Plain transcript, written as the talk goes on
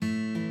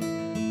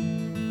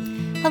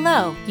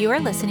Hello, you are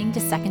listening to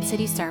Second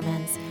City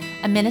Sermons,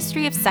 a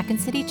ministry of Second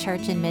City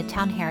Church in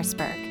Midtown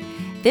Harrisburg.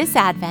 This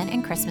Advent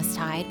and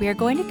Christmastide, we are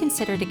going to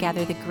consider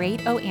together the great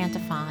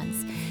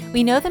Antiphons.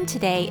 We know them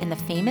today in the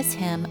famous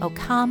hymn, O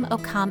Come,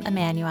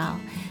 Emmanuel,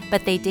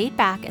 but they date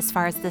back as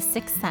far as the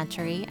 6th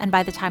century, and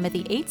by the time of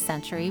the 8th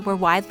century were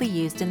widely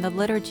used in the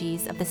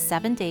liturgies of the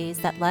 7 days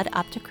that led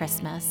up to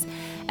Christmas,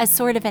 as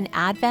sort of an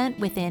Advent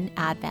within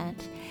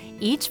Advent.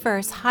 Each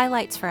verse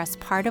highlights for us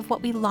part of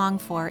what we long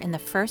for in the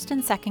first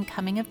and second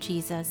coming of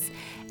Jesus,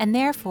 and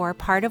therefore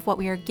part of what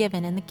we are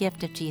given in the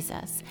gift of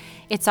Jesus.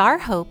 It's our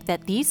hope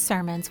that these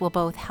sermons will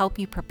both help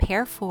you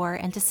prepare for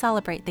and to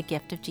celebrate the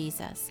gift of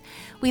Jesus.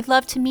 We'd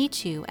love to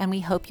meet you, and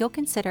we hope you'll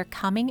consider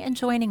coming and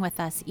joining with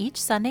us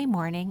each Sunday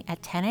morning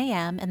at 10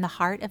 a.m. in the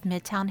heart of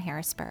Midtown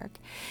Harrisburg.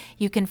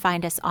 You can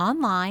find us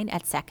online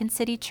at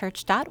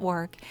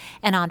secondcitychurch.org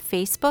and on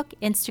Facebook,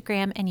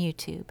 Instagram, and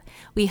YouTube.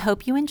 We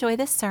hope you enjoy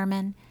this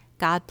sermon.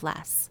 God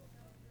bless.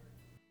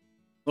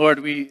 Lord,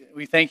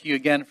 we thank you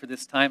again for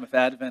this time of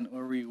Advent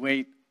where we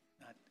wait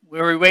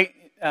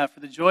for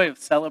the joy of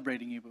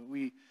celebrating you, but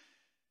we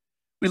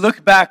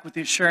look back with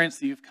the assurance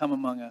that you've come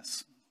among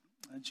us.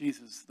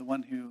 Jesus, the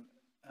one who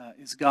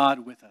is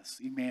God with us,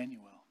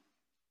 Emmanuel.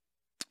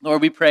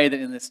 Lord, we pray that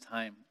in this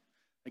time,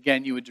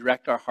 again, you would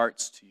direct our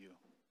hearts to you,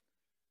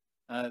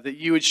 that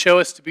you would show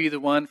us to be the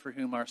one for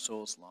whom our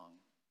souls long.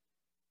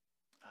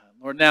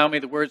 Lord, now may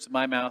the words of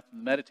my mouth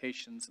and the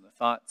meditations and the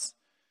thoughts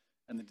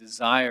and the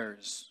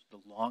desires, the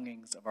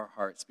longings of our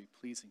hearts be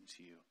pleasing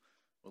to you,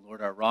 O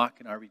Lord, our rock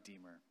and our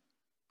Redeemer.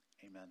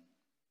 Amen.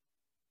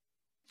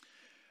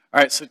 All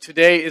right, so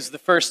today is the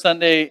first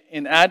Sunday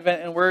in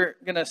Advent, and we're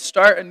going to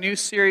start a new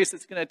series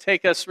that's going to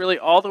take us really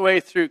all the way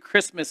through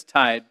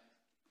Christmastide.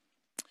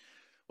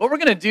 What we're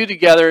going to do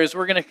together is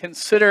we're going to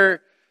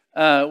consider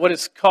what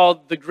is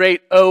called the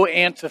great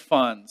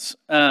Antiphons.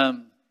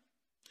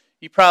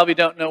 You probably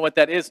don't know what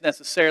that is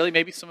necessarily.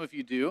 Maybe some of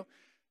you do.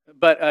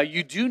 But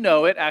you do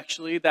know it,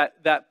 actually,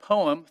 that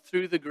poem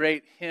through the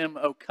great hymn,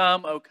 O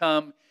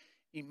Come,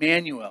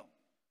 Emmanuel.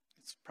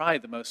 It's probably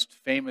the most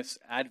famous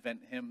Advent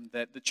hymn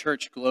that the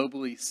church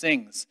globally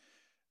sings,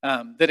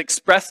 that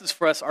expresses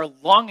for us our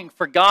longing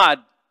for God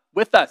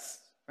with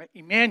us, right?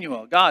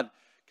 Emmanuel, God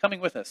coming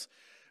with us.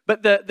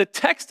 But the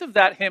text of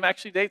that hymn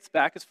actually dates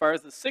back as far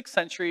as the 6th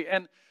century.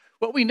 And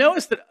what we know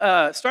is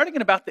that starting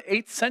in about the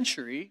 8th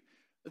century,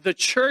 the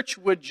church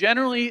would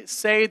generally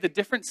say the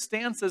different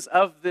stanzas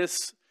of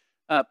this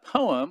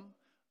poem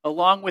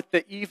along with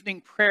the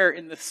evening prayer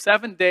in the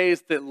 7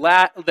 days that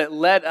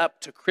led up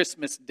to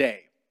Christmas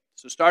Day.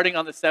 So starting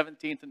on the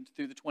 17th and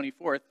through the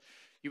 24th,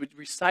 you would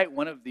recite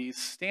one of these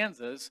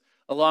stanzas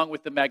along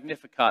with the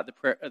Magnificat,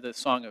 the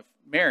Song of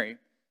Mary,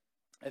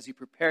 as you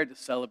prepared to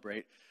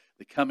celebrate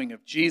the coming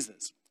of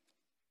Jesus.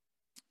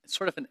 It's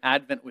sort of an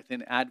Advent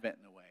within Advent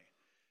in a way.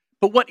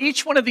 But what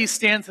each one of these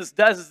stanzas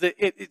does is that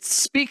it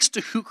speaks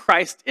to who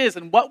Christ is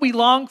and what we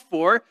long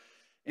for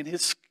in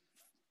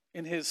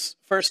his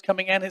first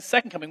coming and his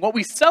second coming. What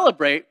we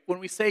celebrate when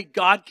we say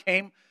God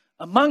came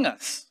among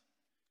us.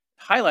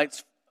 It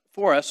highlights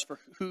for us for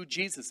who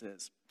Jesus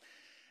is.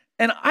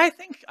 And I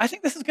think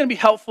this is going to be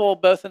helpful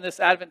both in this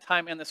Advent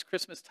time and this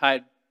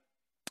Christmastide,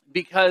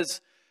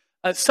 because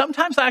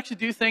sometimes I actually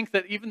do think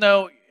that even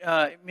though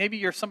maybe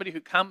you're somebody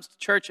who comes to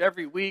church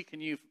every week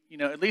and you've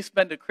at least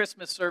been to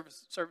Christmas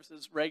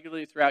services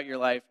regularly throughout your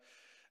life,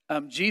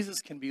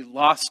 Jesus can be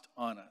lost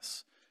on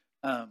us.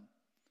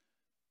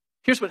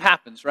 Here's what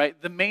happens, right?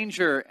 The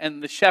manger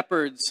and the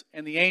shepherds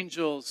and the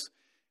angels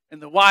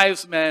and the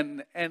wise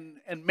men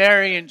and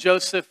Mary and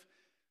Joseph,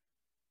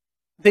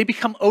 they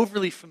become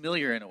overly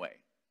familiar in a way.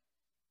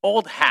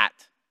 Old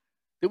hat.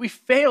 That we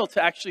fail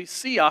to actually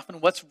see often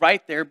what's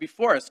right there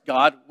before us,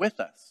 God with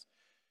us.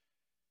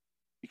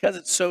 Because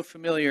it's so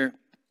familiar,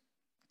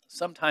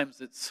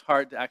 sometimes it's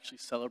hard to actually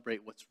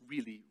celebrate what's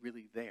really,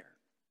 really there.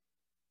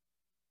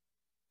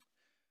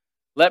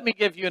 Let me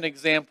give you an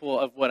example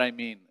of what I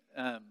mean.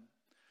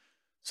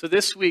 So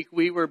this week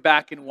we were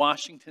back in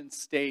Washington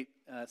State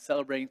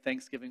celebrating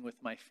Thanksgiving with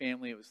my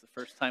family. It was the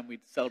first time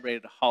we'd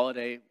celebrated a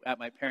holiday at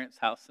my parents'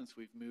 house since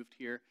we've moved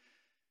here.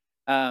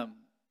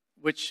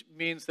 Which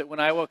means that when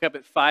I woke up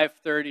at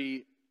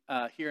 5:30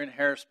 here in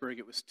Harrisburg,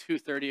 it was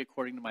 2:30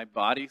 according to my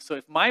body. So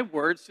if my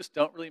words just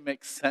don't really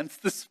make sense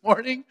this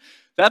morning,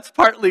 that's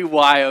partly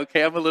why,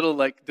 okay? I'm a little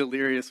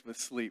delirious with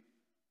sleep.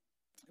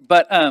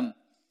 But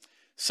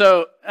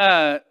so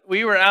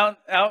we were out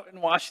in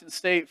Washington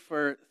State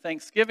for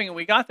Thanksgiving, and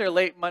we got there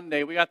late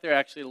Monday. We got there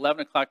actually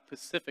 11 o'clock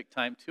Pacific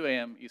time, 2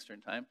 a.m.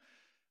 Eastern time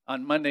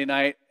on Monday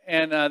night.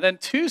 And then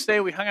Tuesday,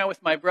 we hung out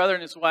with my brother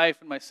and his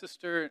wife and my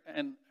sister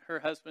and her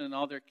husband and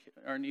all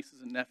our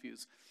nieces and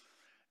nephews.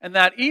 And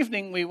that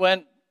evening, we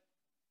went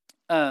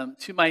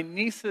to my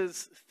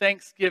niece's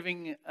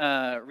Thanksgiving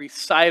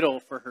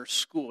recital for her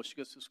school. She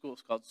goes to a school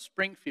called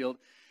Springfield.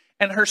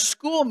 And her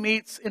school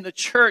meets in the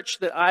church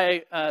that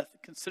I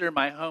consider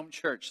my home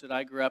church that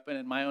I grew up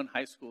in my own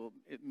high school.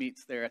 It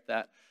meets there at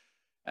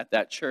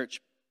that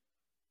church.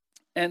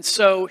 And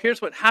so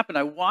here's what happened.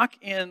 I walk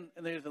in,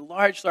 and there's a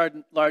large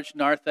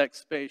narthex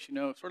space,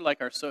 sort of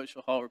like our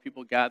social hall where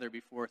people gather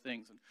before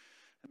things and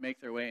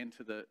make their way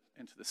into the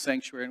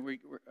sanctuary. And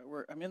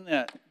I'm in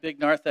that big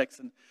narthex,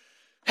 and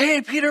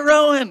hey, Peter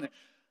Rowan.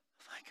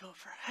 I go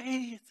over,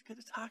 hey, it's good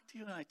to talk to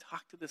you. And I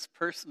talk to this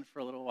person for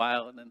a little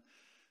while, and then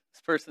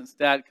this person's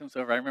dad comes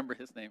over. I remember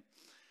his name.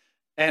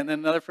 And then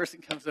another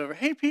person comes over,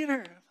 hey, Peter. I'm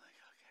like,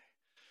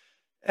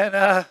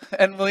 okay.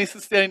 And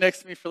Melissa's standing next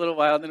to me for a little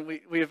while, and then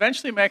we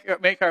eventually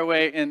make our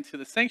way into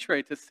the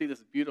sanctuary to see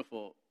this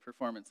beautiful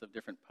performance of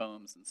different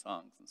poems and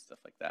songs and stuff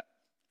like that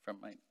from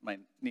my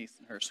niece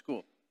and her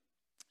school.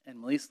 And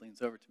Melissa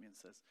leans over to me and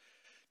says,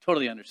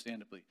 totally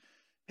understandably,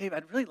 babe,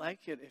 I'd really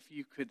like it if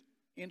you could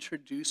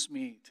introduce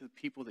me to the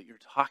people that you're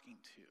talking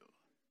to,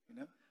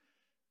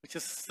 which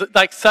is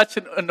like such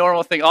a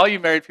normal thing. All you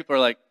married people are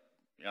like,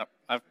 yep,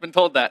 I've been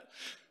told that.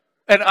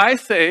 And I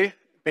say,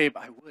 babe,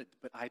 I would,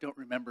 but I don't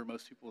remember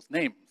most people's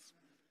names.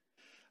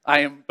 I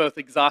am both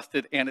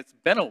exhausted, and it's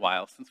been a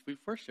while since we've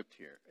worshiped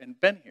here and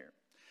been here.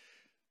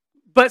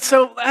 But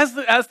so as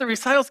the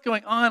recital's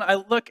going on, I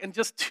look, and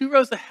just 2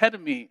 rows ahead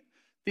of me,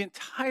 the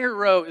entire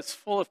row is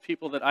full of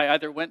people that I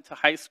either went to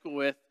high school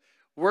with,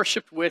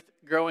 worshiped with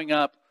growing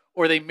up,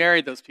 or they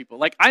married those people.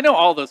 Like, I know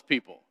all those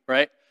people,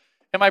 right?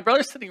 And my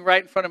brother's sitting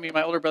right in front of me,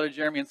 my older brother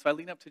Jeremy, and so I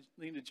leaned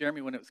to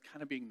Jeremy when it was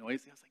kind of being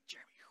noisy. I was like,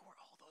 Jeremy, who are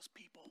all those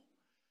people?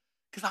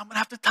 Because I'm going to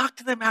have to talk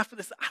to them after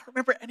this. I don't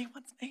remember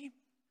anyone's name.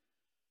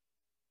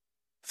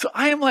 So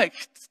I am like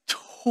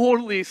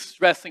totally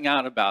stressing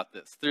out about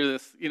this through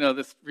this,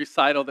 this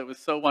recital that was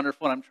so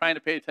wonderful, and I'm trying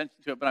to pay attention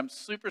to it, but I'm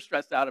super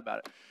stressed out about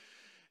it.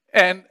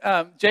 And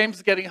James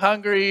is getting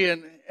hungry,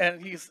 and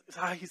he's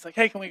like,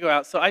 hey, can we go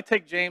out? So I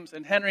take James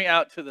and Henry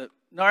out to the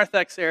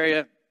narthex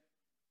area.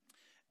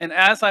 And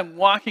as I'm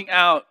walking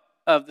out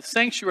of the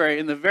sanctuary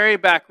in the very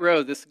back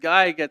row, this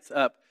guy gets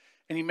up,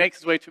 and he makes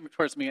his way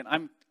towards me.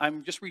 And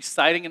I'm just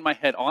reciting in my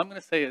head. All I'm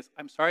going to say is,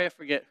 I'm sorry I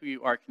forget who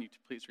you are. Can you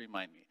please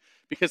remind me?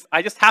 Because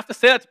I just have to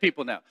say that to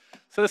people now.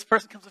 So this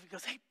person comes up and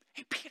goes, hey,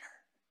 Peter.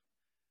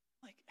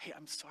 I'm like, hey,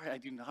 I'm sorry, I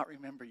do not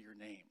remember your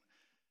name.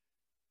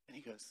 And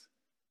he goes,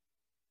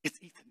 it's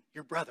Ethan,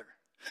 your brother.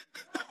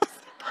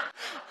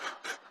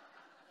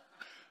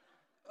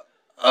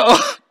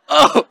 Oh,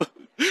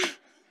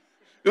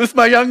 it was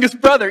my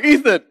youngest brother,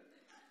 Ethan.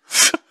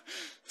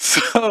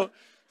 So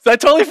I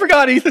totally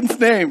forgot Ethan's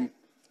name.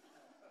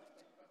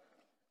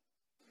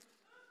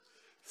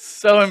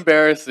 So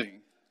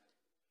embarrassing.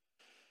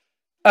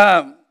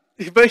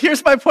 But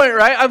here's my point,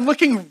 right? I'm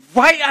looking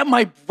right at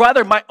my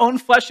brother, my own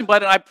flesh and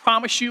blood, and I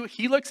promise you,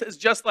 he looks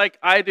just like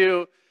I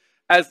do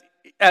as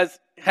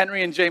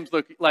Henry and James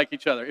look like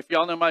each other. If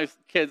y'all know my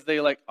kids, they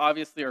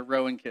obviously are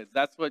Rowan kids.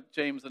 That's what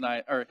Ethan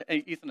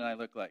and I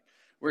look like.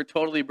 We're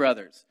totally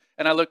brothers.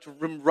 And I looked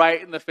him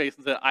right in the face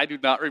and said, I do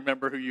not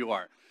remember who you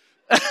are.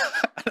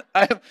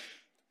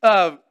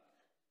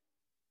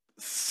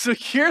 So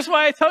here's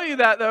why I tell you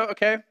that, though,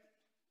 okay?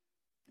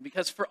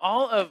 Because for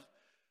all of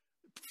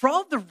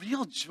the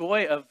real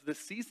joy of the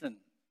season,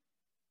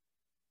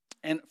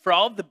 and for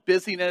all of the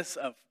busyness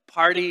of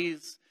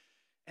parties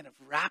and of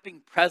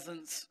wrapping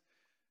presents,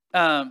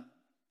 and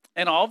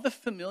all the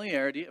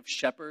familiarity of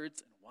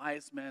shepherds and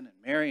wise men and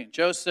Mary and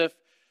Joseph,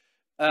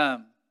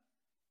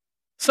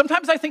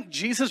 sometimes I think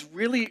Jesus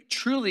really,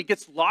 truly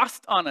gets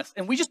lost on us.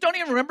 And we just don't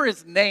even remember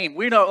his name.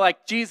 We know,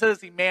 like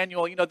Jesus,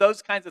 Emmanuel,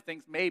 those kinds of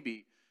things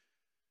maybe.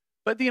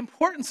 But the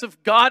importance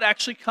of God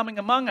actually coming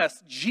among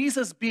us,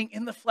 Jesus being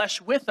in the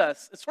flesh with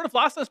us, it's sort of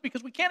lost us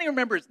because we can't even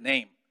remember his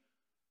name.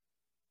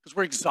 Because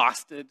we're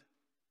exhausted.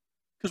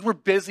 Because we're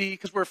busy.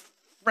 Because we're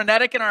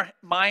frenetic in our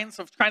minds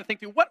of trying to think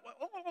through what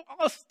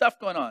all this stuff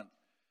going on.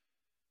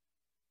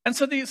 And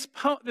so this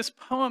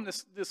poem,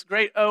 this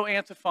great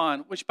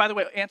antiphon, which, by the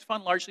way,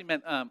 antiphon largely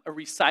meant a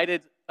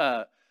recited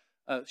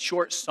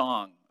short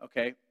song,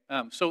 okay?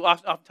 So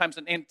oftentimes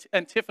in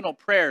antiphonal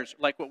prayers,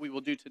 like what we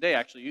will do today,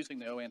 actually, using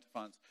the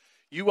antiphons,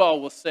 you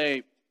all will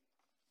say,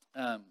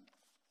 come,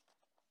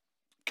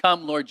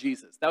 Lord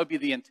Jesus. That would be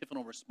the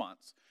antiphonal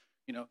response,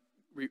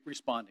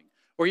 responding.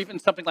 Or even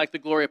something like the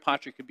Gloria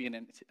Patri could be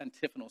an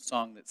antiphonal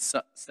song that's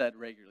said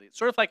regularly. It's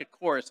sort of like a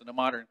chorus in a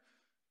modern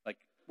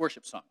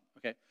worship song,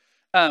 okay?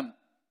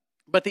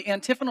 But the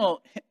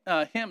antiphonal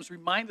hymns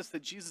remind us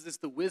that Jesus is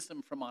the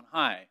wisdom from on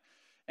high,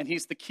 and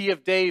he's the key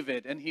of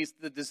David, and he's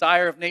the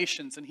desire of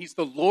nations, and he's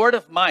the Lord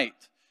of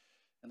might,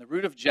 and the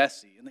root of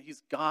Jesse, and that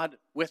he's God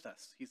with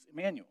us. He's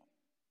Emmanuel.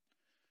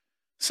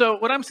 So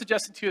what I'm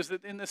suggesting to you is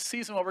that in this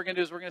season, what we're going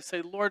to do is we're going to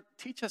say, Lord,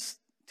 teach us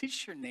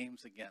your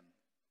names again.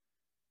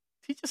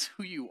 Teach us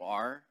who you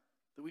are,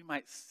 that we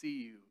might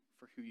see you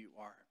for who you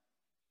are.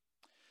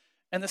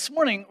 And this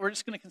morning, we're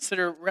just going to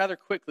consider rather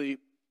quickly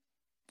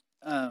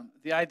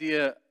the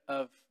idea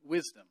of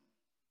wisdom.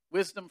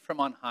 Wisdom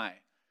from on high.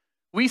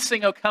 We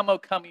sing, O come,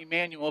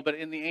 Emmanuel, but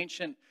in the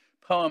ancient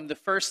poem, the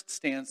first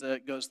stanza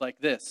goes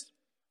like this.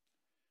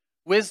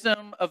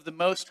 Wisdom of the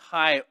Most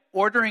High,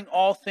 ordering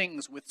all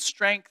things with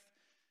strength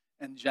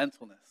and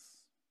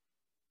gentleness.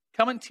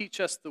 Come and teach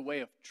us the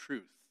way of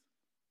truth.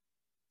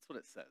 That's what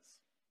it says.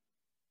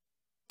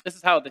 This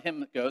is how the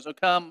hymn goes. O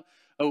come,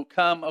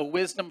 O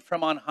wisdom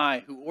from on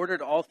high, who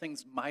ordered all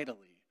things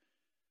mightily.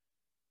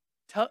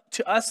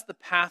 To us the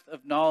path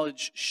of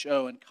knowledge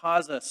show, and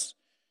cause us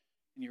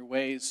in your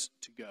ways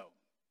to go.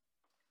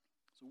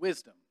 So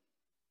wisdom,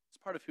 it's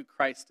part of who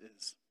Christ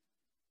is.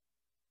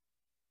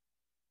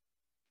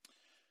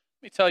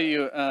 Let me tell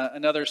you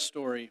another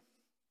story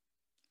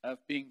of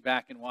being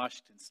back in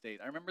Washington State.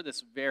 I remember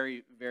this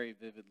very, very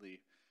vividly.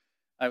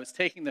 I was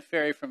taking the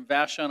ferry from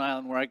Vashon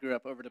Island, where I grew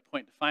up, over to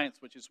Point Defiance,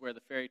 which is where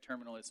the ferry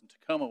terminal is in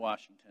Tacoma,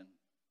 Washington.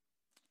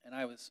 And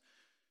I was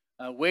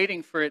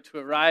waiting for it to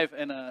arrive,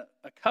 and a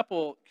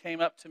couple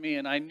came up to me,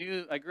 and I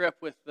grew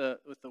up with the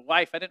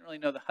wife. I didn't really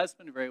know the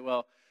husband very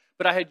well,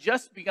 but I had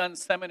just begun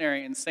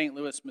seminary in St.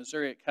 Louis,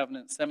 Missouri at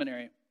Covenant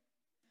Seminary.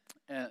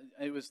 And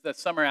it was the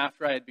summer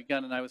after I had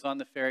begun, and I was on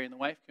the ferry, and the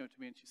wife came up to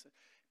me, and she said,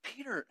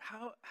 "Peter,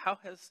 how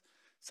has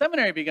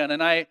seminary begun?"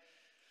 And I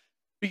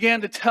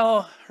began to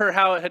tell her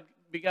how it had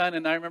begun,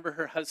 and I remember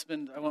her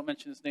husband, I won't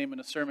mention his name in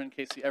a sermon in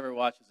case he ever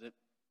watches it,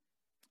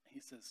 he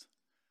says,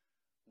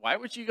 "Why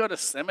would you go to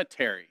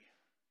cemetery?"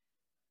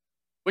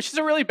 Which is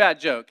a really bad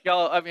joke.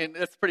 Y'all, I mean,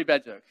 it's a pretty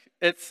bad joke.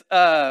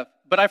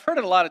 But I've heard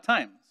it a lot of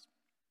times.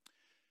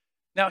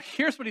 Now,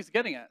 here's what he's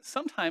getting at.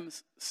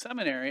 Sometimes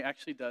seminary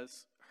actually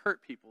does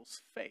hurt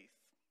people's faith.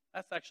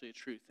 That's actually a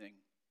true thing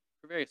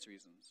for various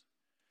reasons.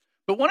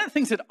 But one of the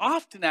things it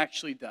often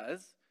actually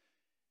does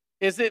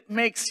is it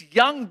makes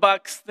young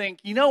bucks think,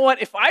 you know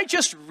what, if I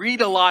just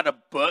read a lot of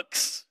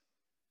books,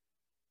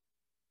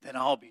 then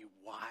I'll be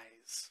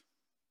wise.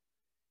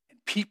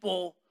 And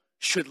people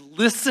should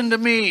listen to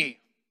me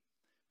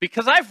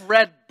because I've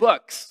read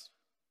books.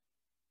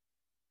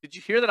 Did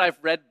you hear that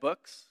I've read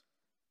books?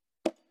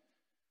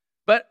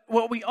 But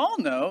what we all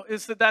know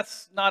is that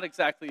that's not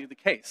exactly the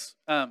case.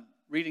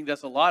 Reading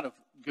does a lot of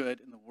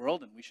good in the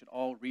world, and we should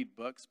all read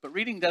books. But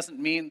reading doesn't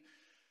mean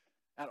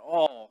at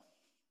all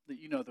that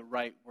you know the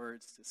right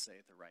words to say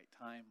at the right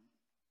time,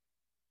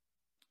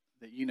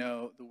 that you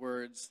know the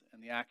words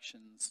and the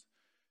actions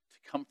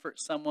to comfort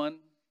someone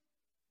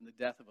in the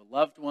death of a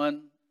loved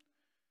one,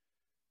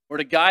 or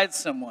to guide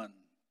someone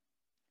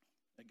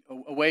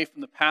away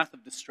from the path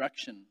of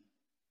destruction,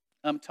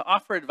 to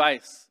offer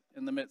advice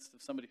in the midst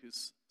of somebody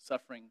who's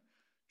suffering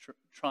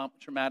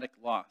traumatic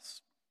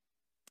loss.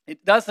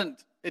 It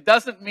doesn't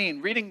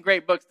mean, reading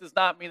great books does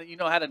not mean that you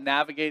know how to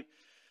navigate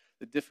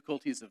the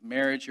difficulties of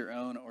marriage, your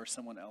own or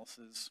someone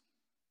else's.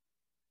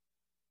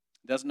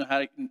 It doesn't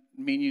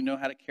mean you know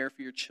how to care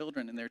for your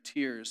children in their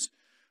tears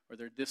or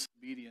their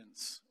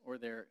disobedience or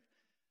their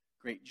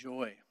great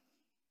joy.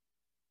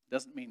 It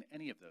doesn't mean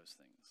any of those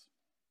things.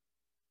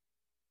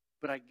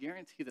 But I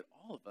guarantee that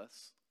all of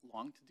us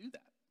long to do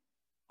that.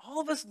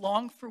 All of us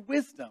long for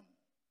wisdom.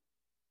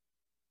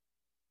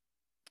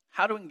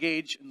 How to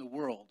engage in the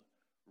world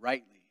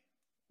rightly,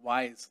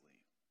 wisely.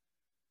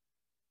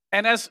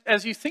 And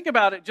as you think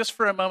about it just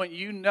for a moment,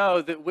 you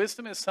know that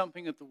wisdom is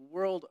something that the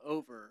world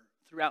over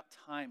throughout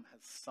time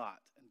has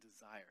sought and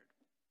desired.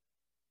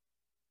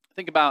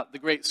 Think about the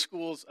great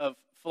schools of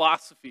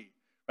philosophy,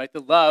 right?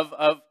 The love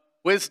of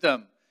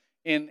wisdom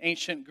in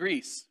ancient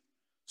Greece.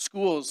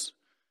 Schools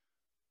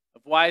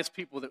of wise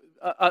people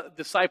that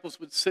disciples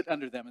would sit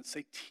under them and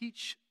say,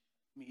 "Teach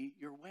me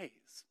your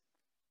ways."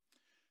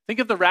 Think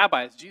of the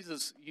rabbis.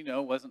 Jesus,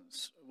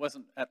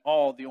 wasn't at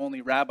all the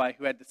only rabbi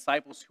who had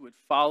disciples who would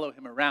follow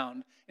him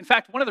around. In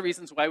fact, one of the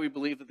reasons why we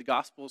believe that the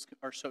Gospels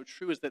are so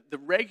true is that the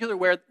regular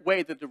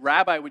way that the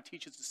rabbi would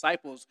teach his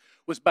disciples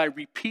was by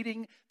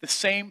repeating the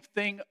same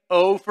thing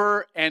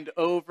over and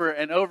over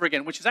and over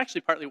again, which is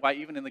actually partly why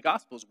even in the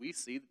Gospels we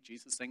see that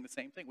Jesus saying the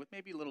same thing with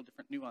maybe a little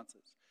different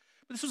nuances.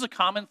 But this was a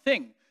common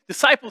thing.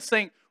 Disciples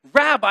saying,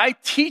 "Rabbi,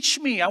 teach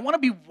me. I want to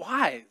be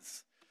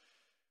wise."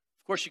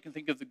 Of course, you can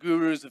think of the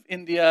gurus of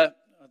India,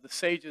 the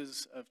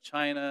sages of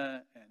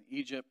China and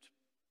Egypt.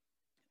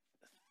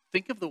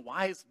 Think of the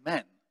wise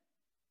men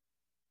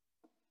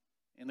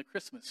in the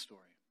Christmas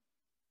story.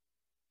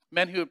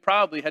 Men who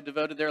probably had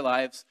devoted their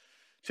lives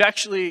to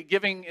actually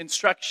giving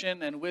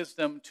instruction and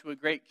wisdom to a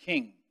great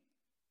king.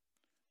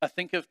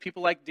 Think of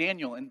people like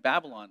Daniel in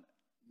Babylon,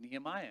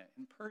 Nehemiah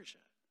in Persia.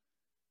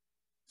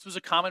 This was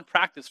a common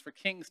practice for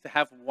kings to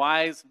have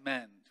wise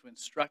men to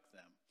instruct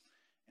them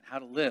in how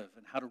to live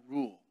and how to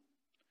rule.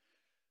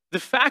 The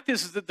fact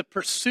is that the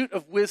pursuit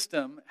of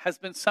wisdom has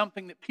been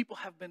something that people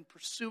have been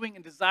pursuing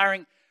and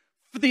desiring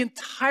for the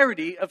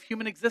entirety of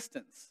human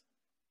existence.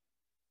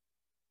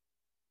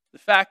 The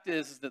fact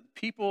is that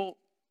people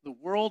the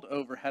world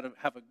over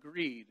have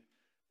agreed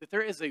that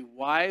there is a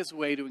wise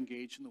way to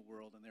engage in the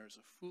world and there is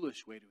a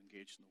foolish way to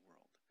engage in the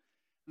world.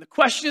 And the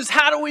question is,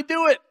 how do we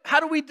do it?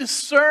 How do we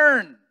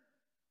discern?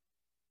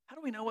 How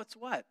do we know what's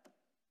what?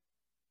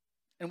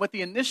 And what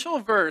the initial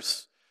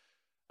verse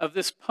of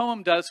this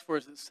poem does for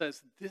us, it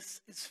says,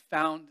 this is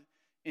found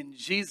in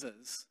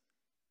Jesus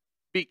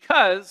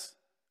because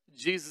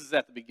Jesus is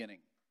at the beginning.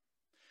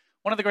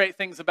 One of the great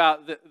things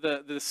about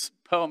this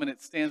poem and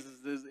its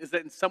stanzas is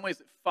that in some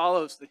ways it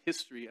follows the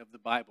history of the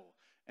Bible.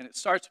 And it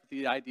starts with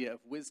the idea of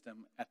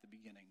wisdom at the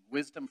beginning.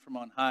 Wisdom from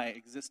on high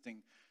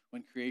existing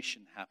when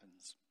creation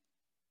happens.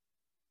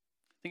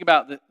 Think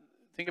about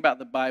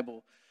the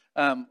Bible.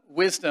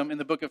 Wisdom in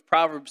the book of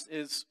Proverbs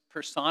is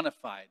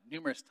personified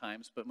numerous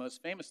times, but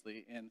most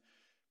famously in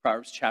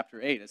Proverbs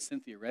chapter 8, as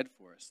Cynthia read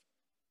for us.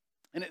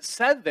 And it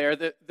said there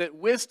that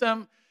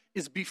wisdom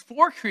is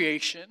before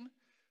creation,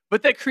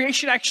 but that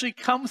creation actually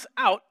comes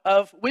out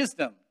of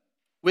wisdom.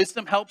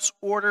 Wisdom helps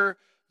order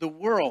the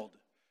world.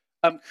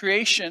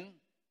 Creation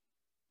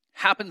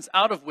happens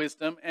out of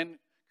wisdom, and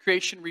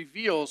creation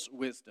reveals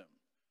wisdom.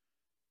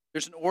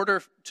 There's an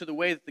order to the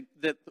way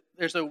that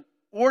there's an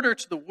order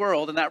to the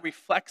world, and that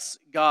reflects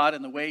God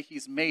and the way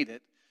He's made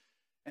it.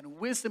 And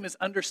wisdom is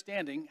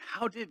understanding,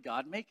 how did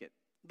God make it?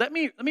 Let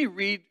me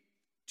read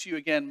to you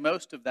again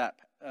most of that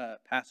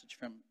passage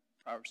from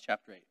Proverbs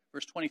chapter 8,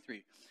 verse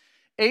 23.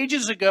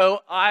 Ages ago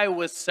I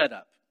was set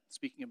up,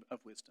 speaking of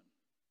wisdom,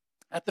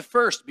 at the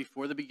first,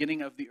 before the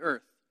beginning of the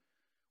earth.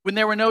 When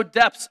there were no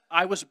depths,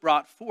 I was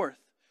brought forth.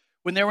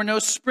 When there were no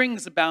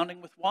springs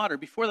abounding with water,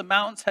 before the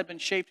mountains had been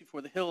shaped,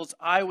 before the hills,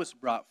 I was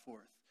brought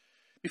forth.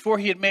 Before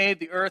He had made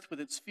the earth with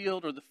its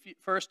field, or the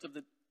first of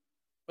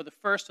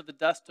the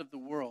dust of the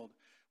world.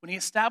 When He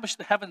established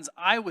the heavens,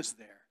 I was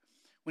there.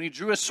 When He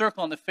drew a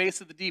circle on the face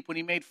of the deep, when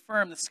He made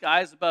firm the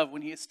skies above,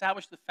 when He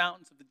established the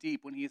fountains of the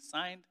deep, when He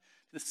assigned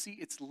to the sea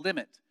its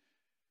limit,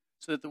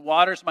 so that the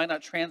waters might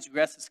not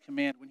transgress His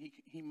command, when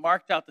He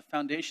marked out the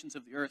foundations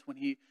of the earth,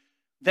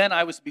 then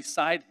I was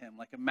beside Him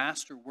like a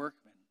master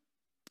workman,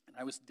 and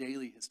I was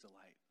daily His delight.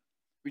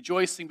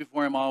 Rejoicing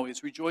before Him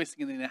always,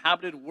 rejoicing in the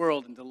inhabited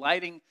world, and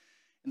delighting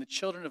in the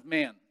children of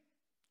man.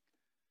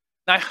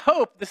 And I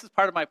hope, this is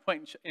part of my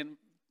point in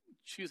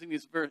choosing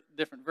these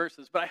different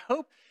verses, but I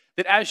hope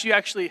that as you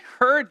actually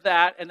heard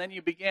that and then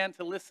you began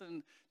to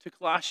listen to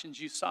Colossians,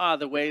 you saw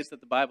the ways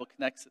that the Bible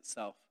connects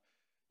itself.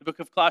 The book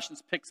of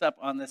Colossians picks up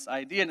on this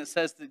idea, and it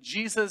says that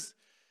Jesus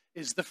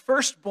is the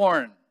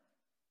firstborn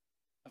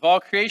of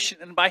all creation,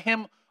 and by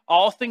Him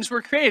all things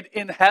were created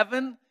in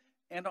heaven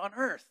and on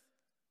earth.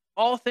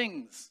 All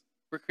things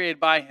were created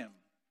by Him.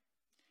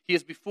 He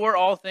is before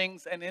all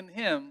things, and in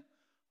Him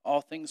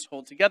all things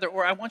hold together.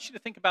 Or I want you to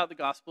think about the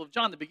Gospel of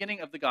John, the beginning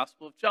of the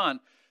Gospel of John.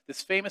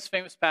 This famous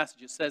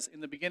passage. It says,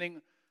 in the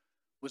beginning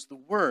was the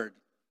Word.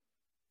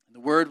 And the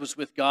Word was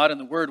with God, and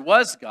the Word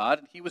was God,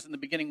 and He was in the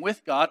beginning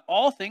with God.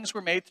 All things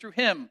were made through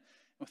Him.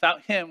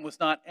 Without Him was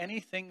not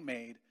anything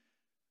made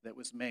that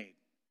was made.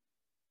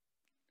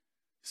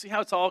 See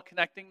how it's all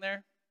connecting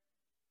there?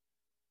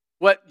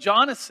 What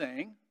John is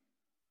saying,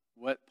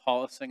 what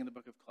Paul is saying in the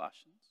book of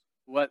Colossians,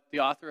 what the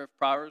author of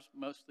Proverbs,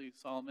 mostly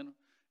Solomon,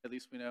 at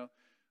least we know,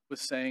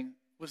 was saying,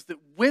 was that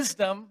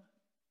wisdom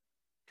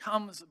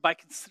comes by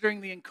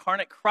considering the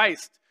incarnate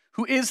Christ,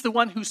 who is the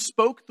one who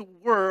spoke the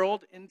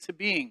world into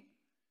being.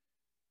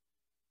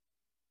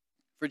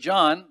 For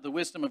John, the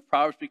wisdom of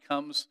Proverbs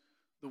becomes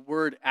the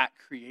word at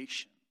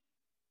creation.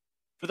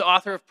 For the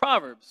author of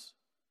Proverbs,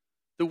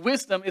 the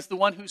wisdom is the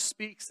one who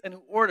speaks and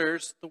who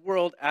orders the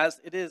world as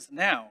it is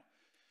now.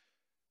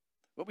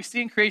 What we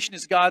see in creation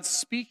is God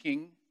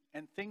speaking,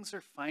 and things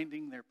are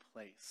finding their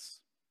place.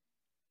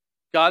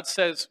 God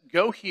says,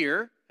 go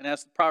here, and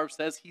as the Proverbs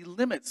says, He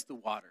limits the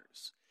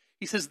waters.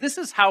 He says, this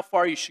is how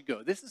far you should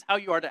go. This is how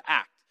you are to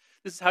act.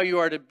 This is how you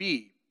are to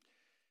be.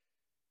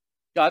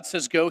 God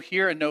says, go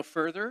here and no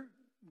further.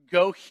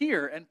 Go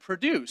here and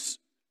produce.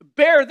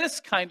 Bear this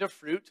kind of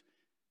fruit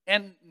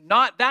and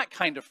not that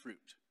kind of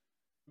fruit.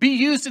 Be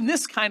used in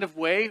this kind of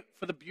way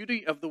for the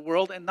beauty of the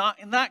world and not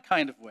in that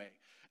kind of way.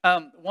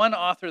 One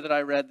author that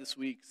I read this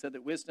week said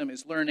that wisdom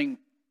is learning,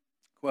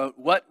 quote,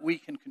 what we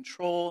can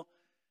control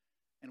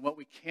and what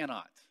we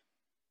cannot.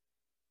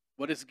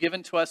 What is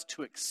given to us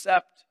to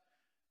accept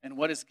and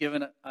what is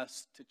given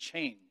us to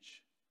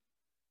change.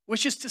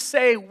 Which is to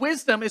say,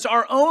 wisdom is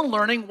our own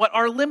learning what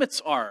our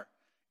limits are.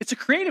 It's a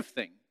creative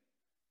thing.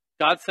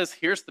 God says,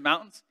 here's the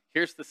mountains,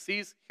 here's the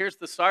seas, here's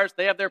the stars,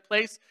 they have their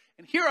place,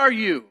 and here are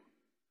you.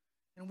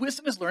 And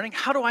wisdom is learning,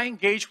 how do I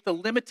engage with the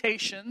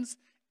limitations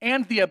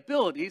and the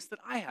abilities that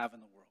I have in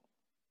the world?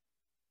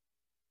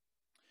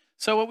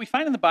 So what we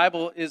find in the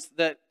Bible is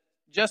that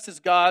just as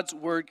God's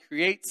word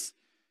creates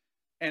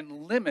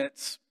and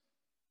limits,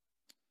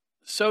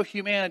 so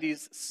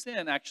humanity's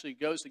sin actually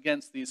goes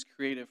against these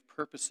creative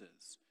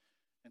purposes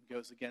and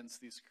goes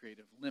against these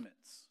creative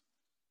limits.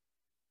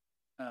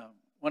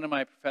 One of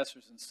my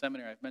professors in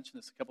seminary, I've mentioned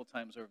this a couple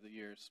times over the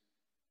years,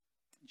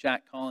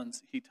 Jack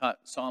Collins, he taught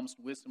Psalms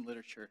and wisdom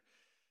literature.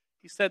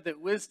 He said that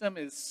wisdom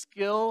is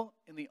skill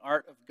in the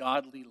art of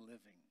godly living.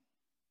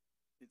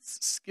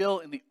 It's skill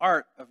in the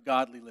art of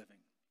godly living.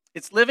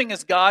 It's living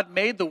as God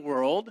made the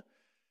world,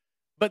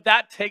 but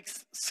that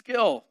takes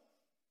skill.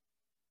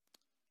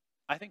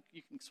 I think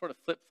you can sort of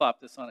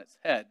flip-flop this on its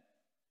head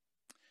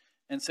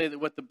and say that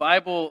what the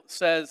Bible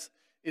says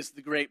is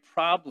the great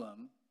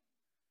problem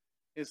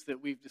is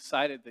that we've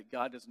decided that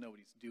God doesn't know what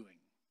He's doing.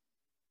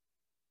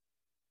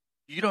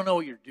 You don't know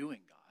what you're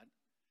doing, God.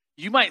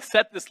 You might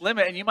set this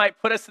limit and you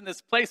might put us in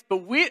this place,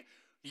 but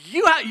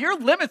your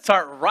limits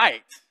aren't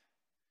right.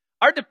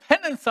 Our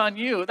dependence on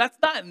you, that's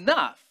not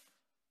enough.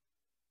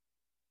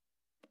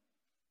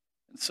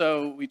 And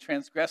so we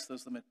transgress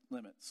those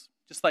limits.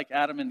 Just like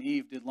Adam and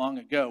Eve did long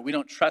ago, we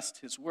don't trust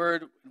his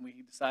word, and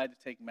we decide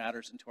to take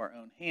matters into our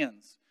own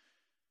hands,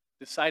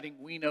 deciding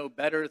we know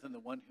better than the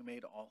one who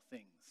made all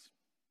things.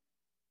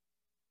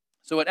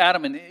 So what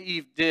Adam and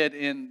Eve did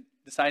in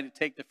deciding to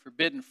take the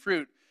forbidden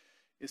fruit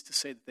is to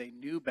say that they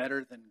knew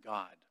better than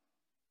God.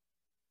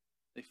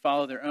 They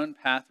followed their own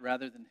path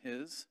rather than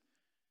his,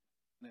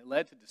 and it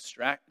led to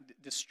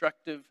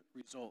destructive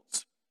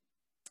results.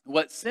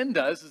 What sin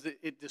does is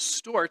it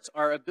distorts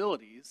our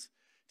abilities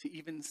to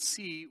even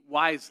see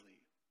wisely,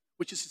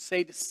 which is to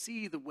say, to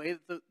see the way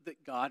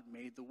that God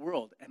made the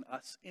world and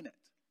us in it.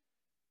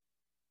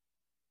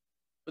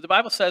 What the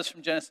Bible says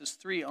from Genesis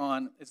 3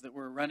 on is that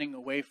we're running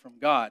away from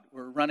God.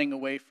 We're running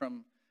away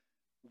from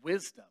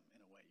wisdom,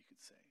 in a way, you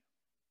could say.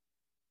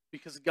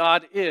 Because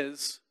God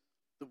is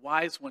the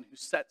wise one who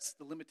sets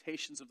the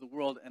limitations of the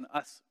world and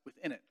us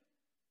within it.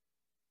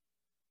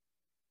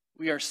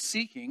 We're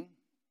seeking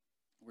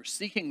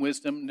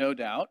wisdom, no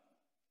doubt.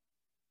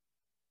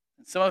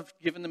 And some have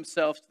given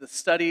themselves to the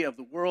study of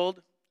the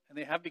world, and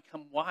they have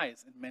become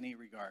wise in many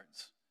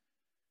regards.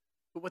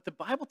 But what the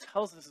Bible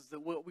tells us is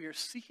that what we are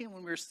seeking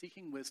when we're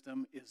seeking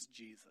wisdom is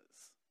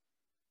Jesus.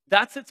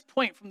 That's its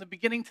point from the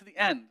beginning to the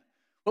end.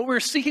 What we're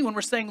seeking when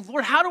we're saying,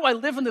 Lord, how do I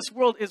live in this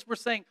world, is we're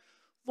saying,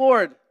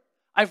 Lord,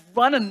 I've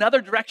run another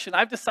direction.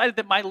 I've decided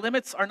that my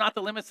limits are not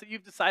the limits that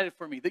you've decided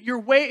for me, that your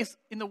ways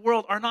in the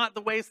world are not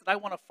the ways that I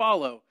want to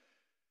follow.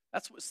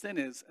 That's what sin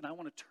is, and I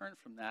want to turn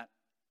from that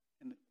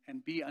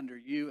and be under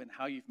you and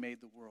how you've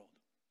made the world.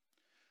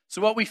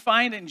 So what we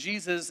find in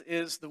Jesus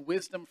is the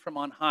wisdom from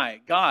on high,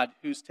 God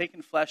who's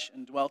taken flesh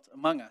and dwelt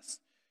among us.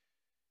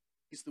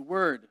 He's the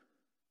Word,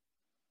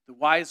 the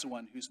wise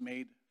one who's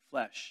made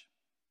flesh,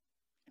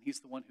 and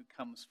he's the one who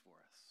comes for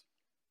us.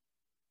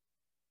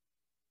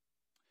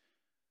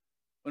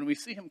 When we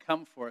see him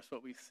come for us,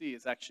 what we see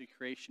is actually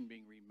creation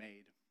being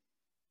remade.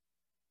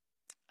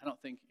 I don't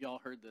think y'all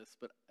heard this,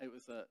 but it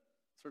was a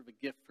sort of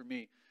a gift for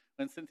me.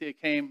 When Cynthia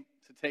came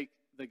to take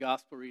the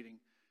gospel reading,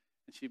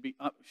 and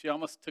she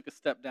almost took a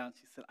step down.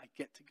 She said, I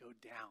get to go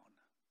down.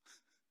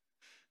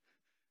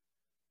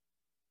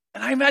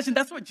 And I imagine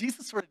that's what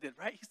Jesus sort of did,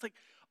 right? He's like,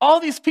 all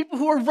these people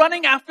who are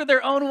running after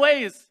their own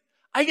ways,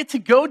 I get to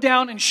go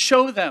down and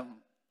show them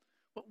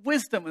what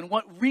wisdom and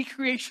what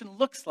recreation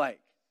looks like.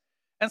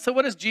 And so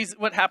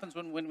what happens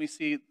when we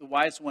see the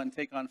wise one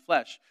take on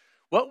flesh?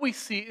 What we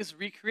see is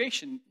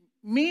recreation,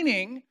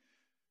 meaning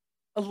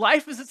a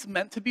life as it's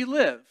meant to be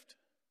lived,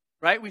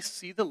 right? We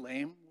see the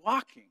lame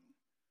walking,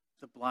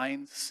 the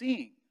blind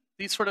seeing,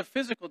 these sort of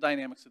physical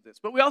dynamics of this.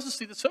 But we also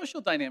see the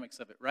social dynamics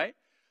of it, right?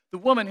 The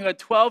woman who had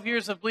 12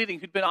 years of bleeding,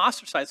 who'd been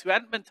ostracized, who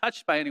hadn't been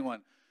touched by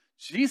anyone.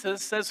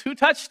 Jesus says, who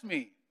touched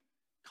me?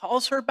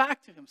 Calls her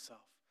back to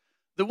himself.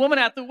 The woman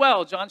at the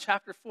well, John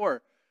chapter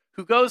 4,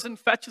 who goes and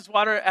fetches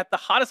water at the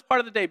hottest part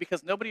of the day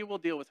because nobody will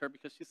deal with her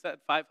because she's had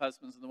 5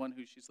 husbands and the one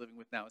who she's living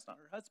with now is not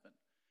her husband.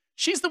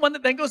 She's the one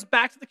that then goes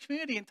back to the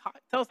community and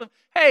tells them,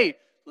 hey,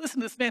 listen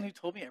to this man who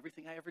told me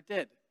everything I ever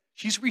did.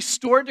 She's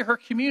restored to her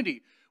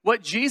community.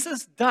 What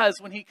Jesus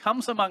does when he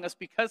comes among us,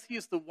 because he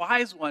is the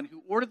wise one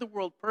who ordered the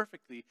world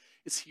perfectly,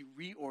 is he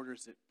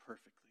reorders it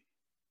perfectly.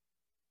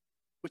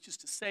 Which is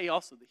to say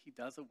also that he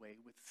does away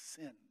with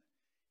sin.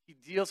 He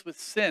deals with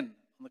sin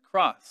on the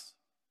cross.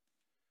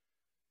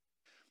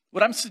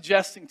 What I'm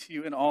suggesting to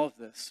you in all of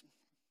this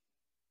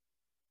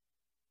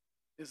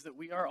is that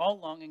we are all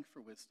longing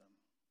for wisdom.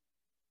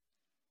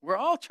 We're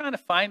all trying to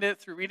find it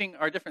through reading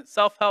our different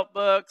self-help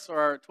books or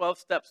our 12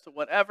 steps to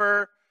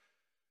whatever.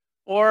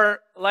 Or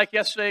like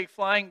yesterday,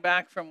 flying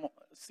back from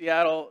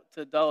Seattle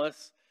to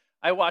Dulles,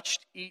 I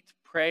watched Eat,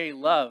 Pray,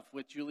 Love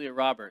with Julia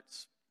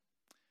Roberts.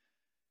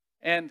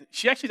 And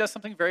she actually does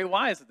something very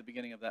wise at the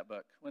beginning of that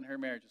book when her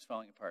marriage is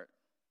falling apart.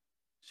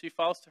 She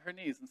falls to her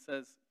knees and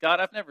says, God,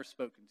 I've never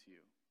spoken to you.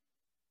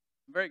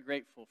 I'm very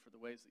grateful for the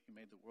ways that you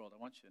made the world.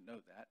 I want you to know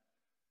that.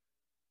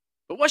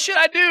 But what should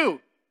I do?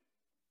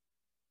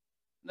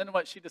 And then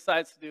what she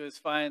decides to do is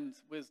find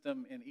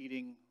wisdom in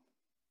eating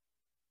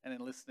and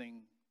in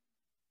listening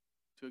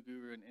to a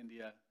guru in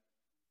India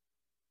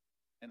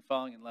and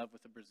falling in love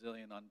with a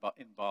Brazilian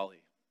in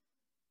Bali.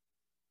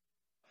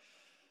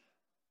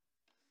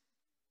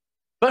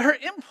 But her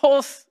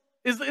impulse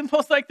is the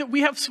impulse like that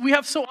we have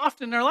so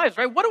often in our lives,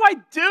 right? What do I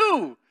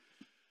do?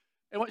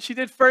 And what she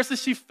did first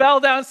is she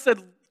fell down and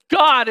said,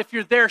 God, if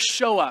you're there,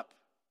 show up.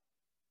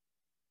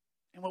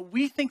 And what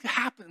we think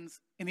happens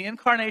in the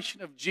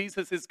incarnation of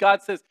Jesus is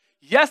God says,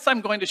 yes,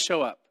 I'm going to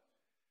show up.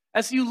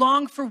 As you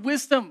long for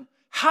wisdom,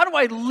 how do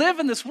I live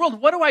in this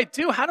world? What do I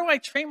do? How do I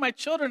train my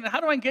children? And how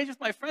do I engage with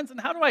my friends?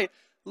 And how do I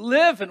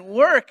live and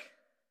work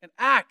and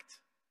act?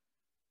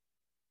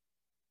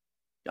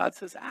 God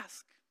says,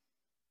 ask.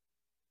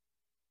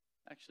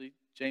 Actually,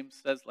 James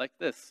says like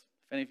this,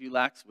 if any of you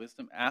lacks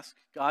wisdom, ask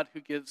God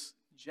who gives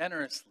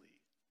generously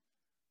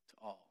to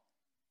all.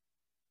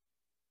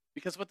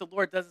 Because what the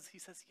Lord does is he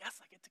says,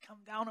 yes, I get to come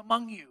down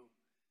among you.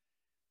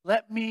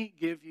 Let me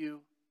give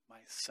you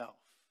myself.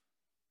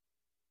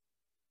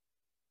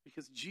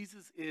 Because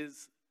Jesus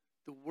is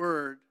the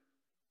Word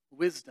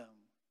wisdom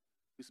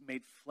who's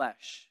made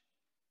flesh,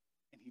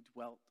 and he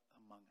dwelt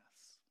among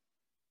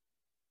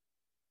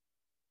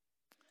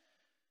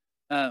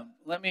us.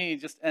 Let me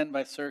just end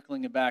by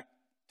circling it back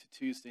to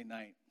Tuesday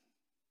night.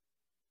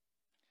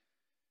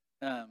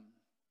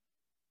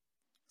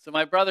 So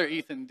my brother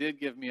Ethan did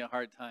give me a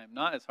hard time,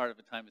 not as hard of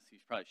a time as he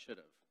probably should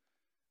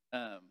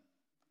have,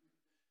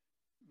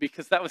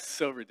 because that was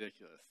so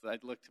ridiculous. I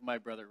looked my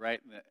brother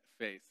right in the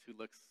face, who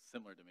looks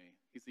similar to me.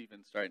 He's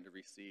even starting to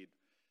recede.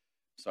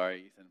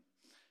 Sorry, Ethan.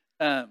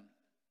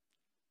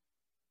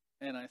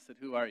 And I said,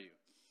 "Who are you?"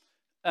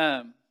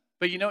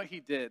 But you know what he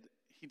did?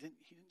 He didn't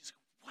just go,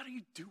 "What are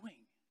you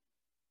doing?"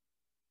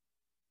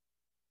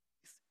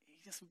 He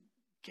just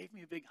gave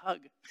me a big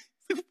hug.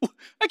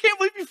 I can't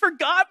believe you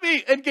forgot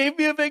me, and gave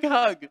me a big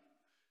hug.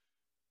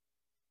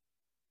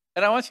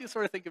 And I want you to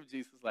sort of think of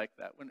Jesus like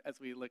that as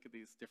we look at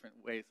these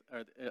different ways,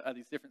 or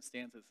these different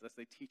stanzas, as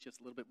they teach us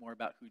a little bit more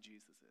about who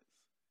Jesus is.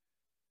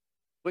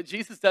 What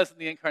Jesus does in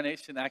the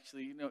incarnation,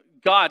 actually,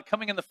 God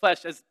coming in the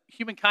flesh as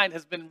humankind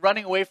has been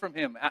running away from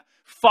him,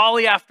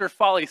 folly after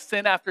folly,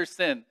 sin after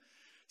sin.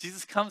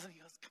 Jesus comes and he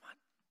goes, come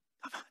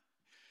on.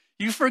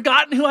 You've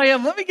forgotten who I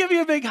am. Let me give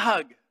you a big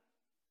hug.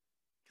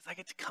 Because I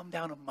get to come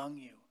down among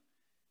you,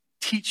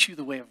 teach you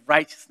the way of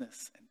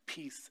righteousness and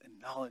peace and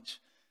knowledge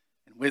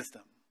and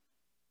wisdom.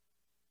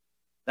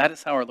 That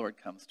is how our Lord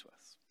comes to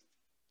us.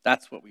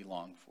 That's what we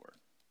long for.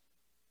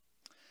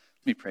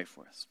 Let me pray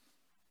for us.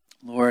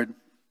 Lord,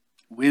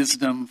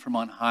 wisdom from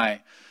on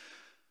high.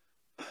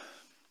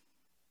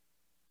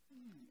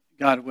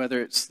 God,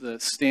 whether it's the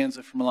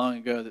stanza from long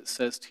ago that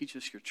says, "Teach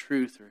us your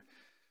truth," or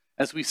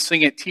as we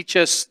sing it, "Teach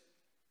us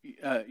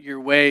your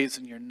ways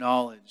and your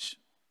knowledge."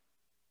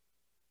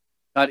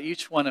 God,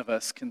 each one of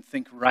us can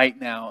think right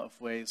now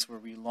of ways where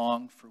we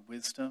long for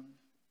wisdom,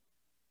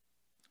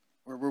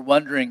 where we're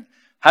wondering,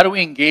 how do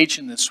we engage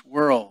in this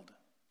world?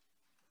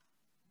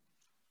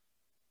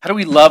 How do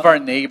we love our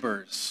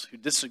neighbors who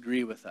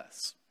disagree with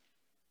us?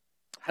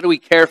 How do we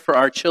care for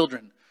our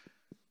children?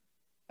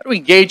 How do we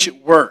engage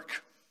at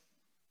work?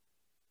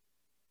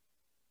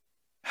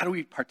 How do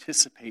we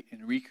participate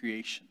in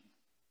recreation?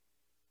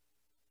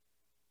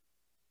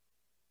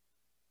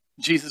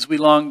 Jesus, we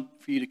long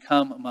for you to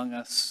come among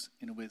us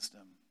in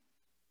wisdom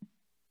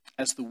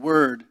as the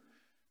Word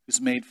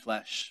who's made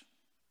flesh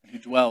and who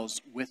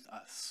dwells with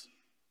us.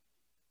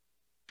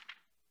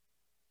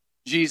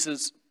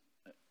 Jesus,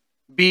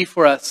 be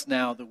for us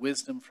now the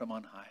wisdom from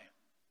on high,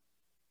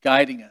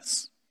 guiding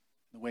us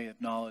in the way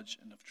of knowledge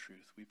and of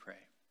truth, we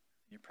pray.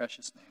 In your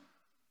precious name,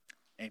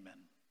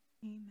 amen.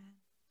 Amen.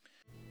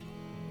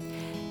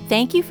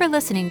 Thank you for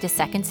listening to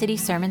Second City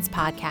Sermons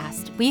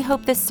podcast. We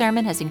hope this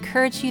sermon has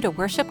encouraged you to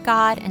worship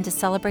God and to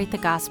celebrate the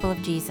gospel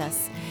of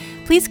Jesus.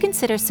 Please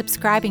consider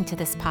subscribing to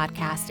this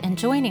podcast and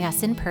joining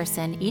us in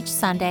person each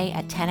Sunday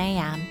at 10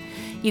 a.m.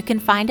 You can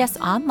find us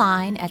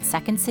online at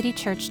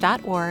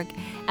secondcitychurch.org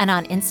and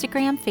on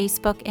Instagram,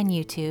 Facebook, and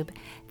YouTube.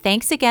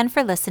 Thanks again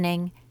for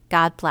listening.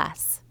 God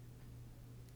bless.